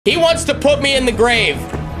He wants to put me in the grave.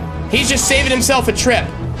 He's just saving himself a trip.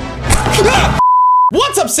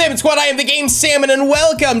 What's up, Salmon Squad? I am the GameSalmon, and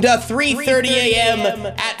welcome to 3:30 a.m.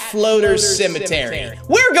 at Floater's Cemetery.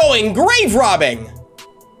 We're going grave robbing.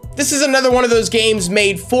 This is another one of those games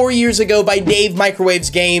made 4 years ago by Dave Microwaves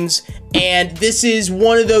Games, and this is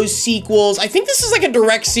one of those sequels. I think this is like a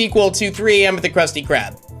direct sequel to 3 a.m. at the Krusty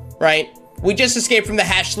Krab, right? We just escaped from the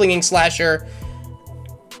hash-slinging slasher,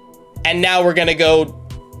 and now we're gonna go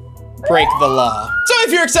break the law. So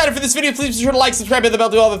if you're excited for this video, please be sure to like, subscribe, hit the bell,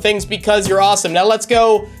 do all the things because you're awesome. Now let's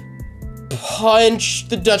go punch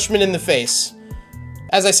the Dutchman in the face.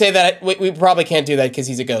 As I say that, we probably can't do that because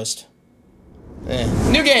he's a ghost.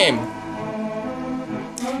 New game.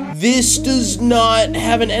 This does not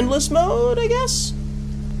have an endless mode, I guess?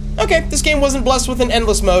 Okay, this game wasn't blessed with an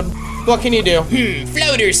endless mode. What can you do?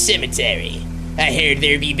 Floater's Cemetery. I heard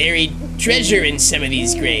there be buried treasure in some of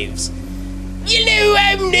these graves. You know,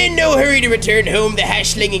 I'm in no hurry to return home. The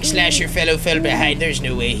hash-slinging slasher fellow fell behind. There's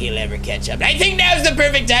no way he'll ever catch up. I think now's the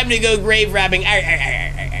perfect time to go grave robbing. All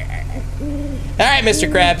right, Mr.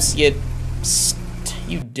 Krabs,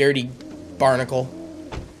 you dirty barnacle.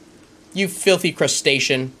 You filthy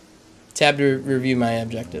crustacean. Tab to review my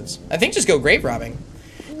objectives. I think just go grave robbing.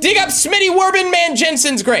 Dig up Smitty Warbin Man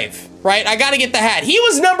Jensen's grave, right? I gotta get the hat. He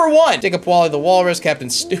was #1. Dig up Wally the Walrus,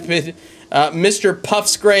 Captain Stupid. Mr.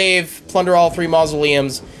 Puff's grave, plunder all 3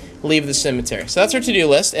 mausoleums, leave the cemetery. So that's our to-do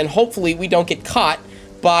list, and hopefully we don't get caught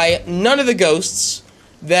by none of the ghosts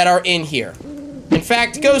that are in here. In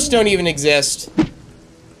fact, ghosts don't even exist.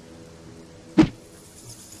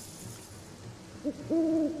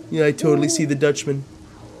 Yeah, I totally see the Dutchman.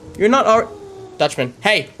 You're not our Dutchman.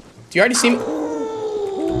 Hey, do you already see me?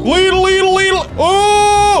 Leedle.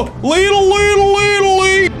 Oh! Leedle.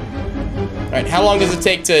 All right, how long does it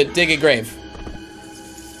take to dig a grave?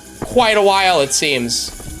 Quite a while, it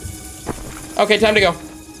seems. Okay, time to go.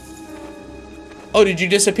 Oh, did you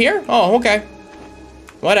disappear? Oh, okay.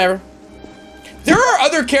 Whatever. There are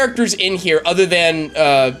other characters in here other than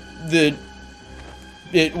oh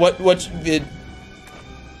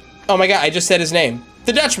my god, I just said his name.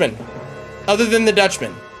 The Dutchman. Other than the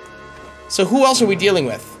Dutchman. So who else are we dealing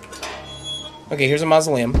with? Okay, here's a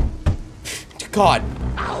mausoleum. God.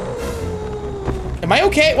 Am I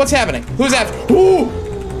okay? What's happening? Who's after? Ooh!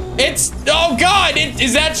 It's, oh god!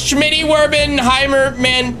 Is that Schmitty Warbin Heimer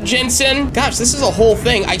Man Jensen? Gosh, this is a whole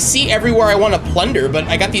thing. I see everywhere I want to plunder, but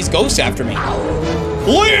I got these ghosts after me.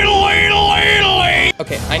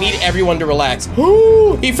 Okay, I need everyone to relax.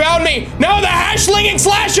 Ooh! He found me! No, the hash-slinging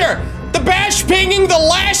slasher! The bash-pinging, the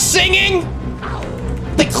lash-singing,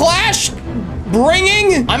 the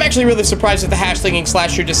clash-bringing. I'm actually really surprised that the hash-slinging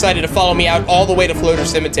slasher decided to follow me out all the way to Floater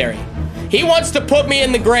Cemetery. He wants to put me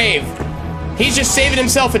in the grave. He's just saving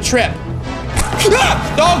himself a trip.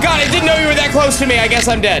 Ah! Oh god, I didn't know you were that close to me. I guess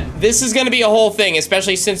I'm dead. This is gonna be a whole thing,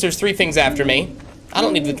 especially since there's 3 things after me. I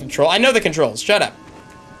don't need the control. I know the controls. Shut up.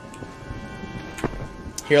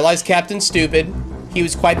 Here lies Captain Stupid. He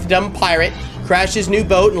was quite the dumb pirate. Crashed his new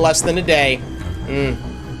boat in less than a day.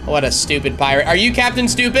 What a stupid pirate. Are you Captain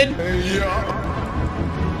Stupid? Yeah.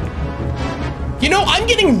 You know, I'm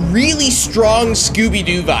getting really strong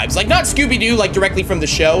Scooby-Doo vibes. Like, not Scooby-Doo, like, directly from the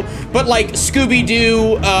show, but, like,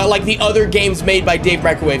 Scooby-Doo, like the other games made by Dave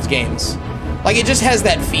Microwaves Games. Like, it just has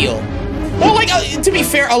that feel. Well, like, to be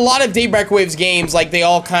fair, a lot of Dave Microwaves games, like, they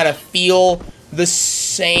all kind of feel the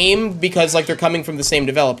same because, like, they're coming from the same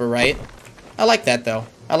developer, right? I like that, though.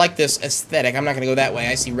 I like this aesthetic. I'm not gonna go that way.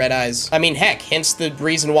 I see red eyes. I mean, heck, hence the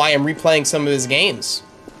reason why I'm replaying some of his games.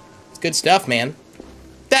 It's good stuff, man.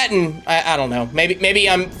 That and, I don't know, maybe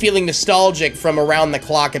I'm feeling nostalgic from Around the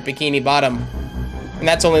Clock at Bikini Bottom. And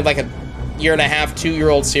that's only like a 1.5,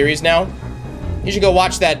 2-year-old series now. You should go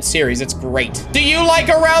watch that series, it's great. Do you like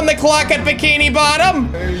Around the Clock at Bikini Bottom?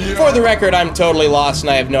 Yeah. For the record, I'm totally lost and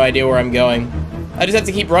I have no idea where I'm going. I just have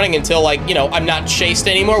to keep running until, like, you know, I'm not chased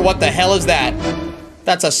anymore. What the hell is that?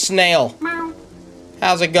 That's a snail.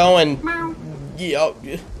 How's it going? Well,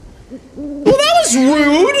 that was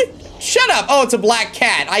rude! Shut up! Oh, it's a black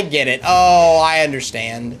cat. I get it. Oh, I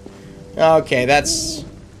understand. Okay, that's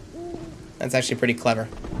actually pretty clever.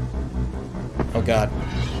 Oh god.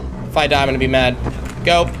 If I die, I'm gonna be mad.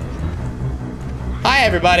 Go. Hi,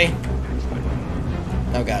 everybody.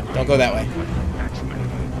 Oh god, don't go that way.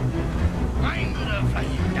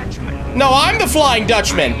 No, I'm the Flying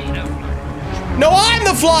Dutchman! No, I'm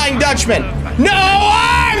the Flying Dutchman! No,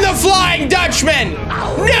 I'm the Flying Dutchman!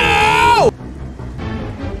 No!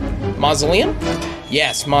 Mausoleum?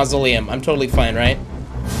 Yes, mausoleum. I'm totally fine, right?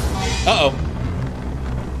 Uh-oh.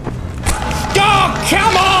 Oh,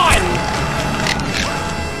 come on!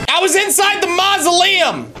 I was inside the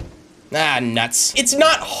mausoleum! Ah, nuts. It's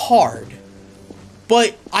not hard,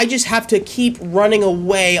 but I just have to keep running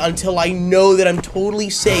away until I know that I'm totally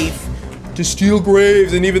safe to steal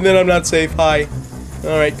graves, and even then I'm not safe. Hi.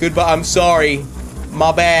 All right, goodbye. I'm sorry.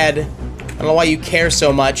 My bad. I don't know why you care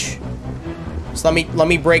so much. Just let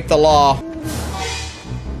me break the law.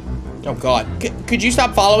 Oh God. Could you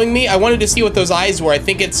stop following me? I wanted to see what those eyes were. I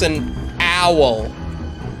think it's an owl.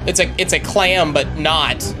 It's a clam, but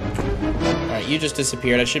not. All right, you just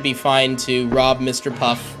disappeared. I should be fine to rob Mr.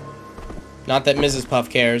 Puff. Not that Mrs. Puff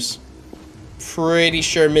cares. Pretty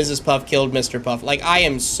sure Mrs. Puff killed Mr. Puff. Like, I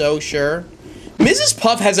am so sure. Mrs.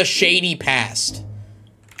 Puff has a shady past.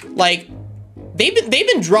 Like, they've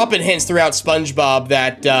been dropping hints throughout SpongeBob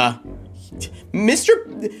that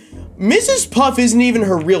Mrs. Puff isn't even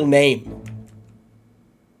her real name.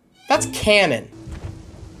 That's canon.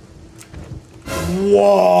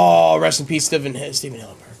 Whoa! Rest in peace, Stephen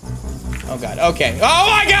Hillenburg. Oh God. Okay. Oh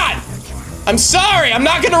my God! I'm sorry. I'm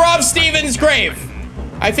not gonna rob Steven's grave.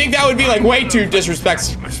 I think that would be like way too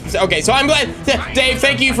disrespectful. Okay, so I'm glad, Dave.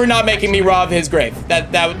 Thank you for not making me rob his grave.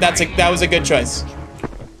 That was a good choice.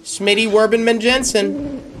 Smitty Werbenman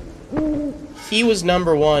Jensen. He was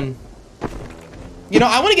number one. You know,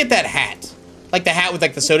 I want to get that hat, like the hat with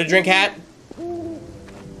like the soda drink hat.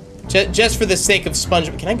 Just for the sake of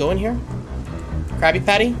SpongeBob. Can I go in here? Krabby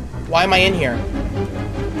Patty? Why am I in here?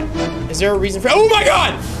 Is there a reason for? Oh my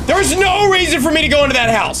God! There's no reason for me to go into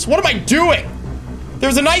that house. What am I doing?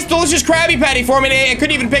 There's a nice, delicious Krabby Patty for me today. I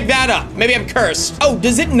couldn't even pick that up. Maybe I'm cursed. Oh,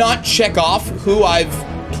 does it not check off who I've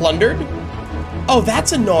plundered? Oh,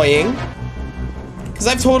 that's annoying. Because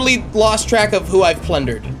I've totally lost track of who I've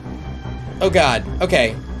plundered. Oh God.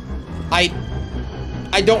 Okay. I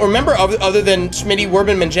don't remember other than Smitty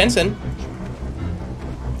Werbenman Jensen.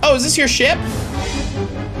 Oh, is this your ship?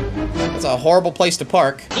 That's a horrible place to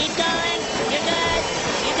park. Keep going. You're good.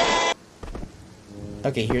 You're good.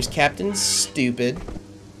 Okay, here's Captain Stupid.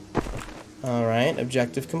 All right,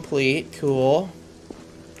 objective complete. Cool.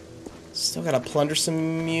 Still gotta plunder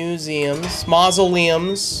some museums.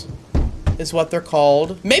 Mausoleums is what they're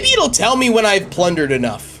called. Maybe it'll tell me when I've plundered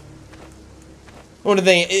enough. What do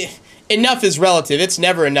they... Enough is relative. It's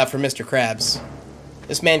never enough for Mr. Krabs.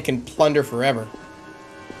 This man can plunder forever.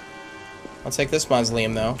 I'll take this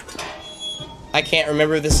mausoleum, though. I can't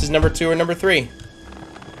remember if this is number 2 or number 3.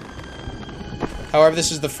 However,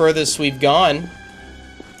 this is the furthest we've gone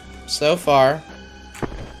so far.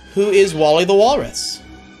 Who is Wally the Walrus?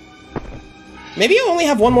 Maybe I only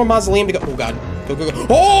have one more mausoleum to go. Oh, God. Go, go, go.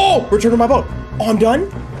 Oh! Return to my boat. Oh, I'm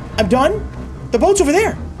done? I'm done? The boat's over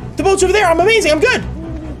there. The boat's over there. I'm amazing. I'm good.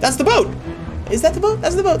 That's the boat. Is that the boat?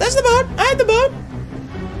 That's the boat. That's the boat. I had the boat.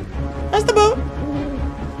 That's the boat.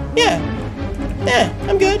 Yeah. Yeah,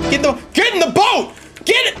 I'm good. Get in the boat!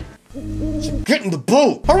 Get it! Get in the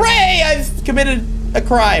boat! Hooray! I've committed a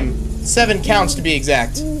crime. 7 counts to be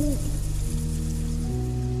exact.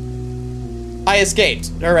 I escaped.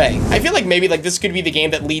 Hooray. I feel like maybe like this could be the game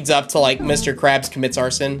that leads up to like Mr. Krabs commits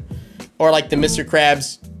arson. Or like the Mr.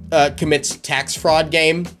 Krabs commits tax fraud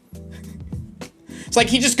game. It's like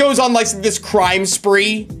he just goes on like this crime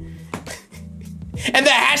spree. And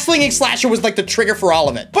the hash-slinging slasher was like the trigger for all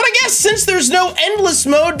of it. But I guess since there's no endless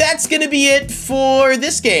mode, that's gonna be it for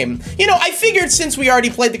this game. You know, I figured since we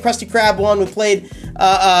already played the Krusty Krab one, we played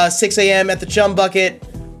 6 a.m. at the Chum Bucket,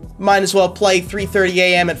 might as well play 3:30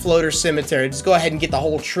 a.m. at Floater Cemetery. Just go ahead and get the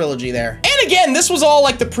whole trilogy there. And again, this was all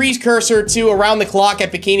like the precursor to Around the Clock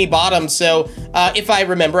at Bikini Bottom, so if I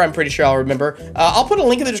remember, I'm pretty sure I'll remember. I'll put a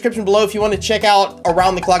link in the description below if you want to check out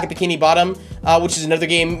Around the Clock at Bikini Bottom, which is another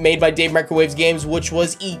game made by Dave Microwaves Games, which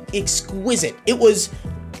was exquisite. It was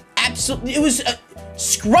absolutely, it was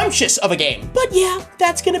scrumptious of a game. But yeah,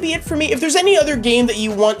 that's gonna be it for me. If there's any other game that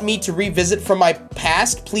you want me to revisit from my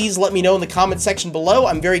past, please let me know in the comment section below.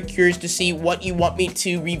 I'm very curious to see what you want me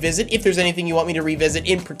to revisit, if there's anything you want me to revisit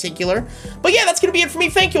in particular. But yeah, that's gonna be it for me.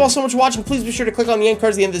 Thank you all so much for watching. Please be sure to click on the end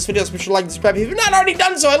cards at the end of this video. So be sure to like and subscribe if you've not already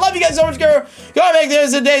done so. I love you guys so much. Go make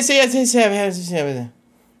this a day. See ya. That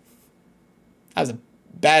was a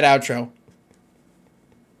bad outro.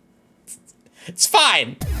 It's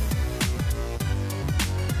fine.